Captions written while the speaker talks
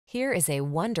Here is a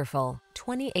wonderful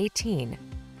 2018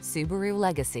 Subaru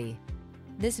Legacy.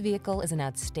 This vehicle is an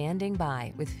outstanding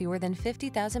buy with fewer than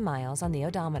 50,000 miles on the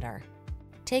odometer.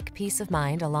 Take peace of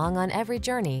mind along on every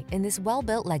journey in this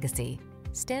well-built Legacy.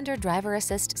 Standard driver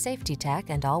assist safety tech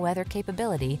and all-weather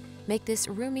capability make this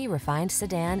roomy, refined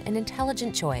sedan an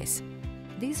intelligent choice.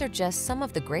 These are just some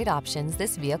of the great options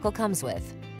this vehicle comes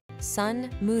with: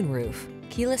 sun, moonroof,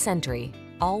 keyless entry,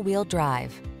 all-wheel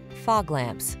drive, fog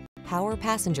lamps, power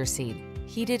passenger seat,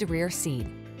 heated rear seat,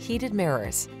 heated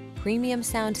mirrors, premium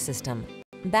sound system,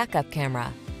 backup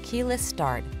camera, keyless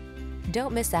start.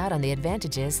 Don't miss out on the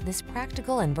advantages this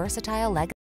practical and versatile Legacy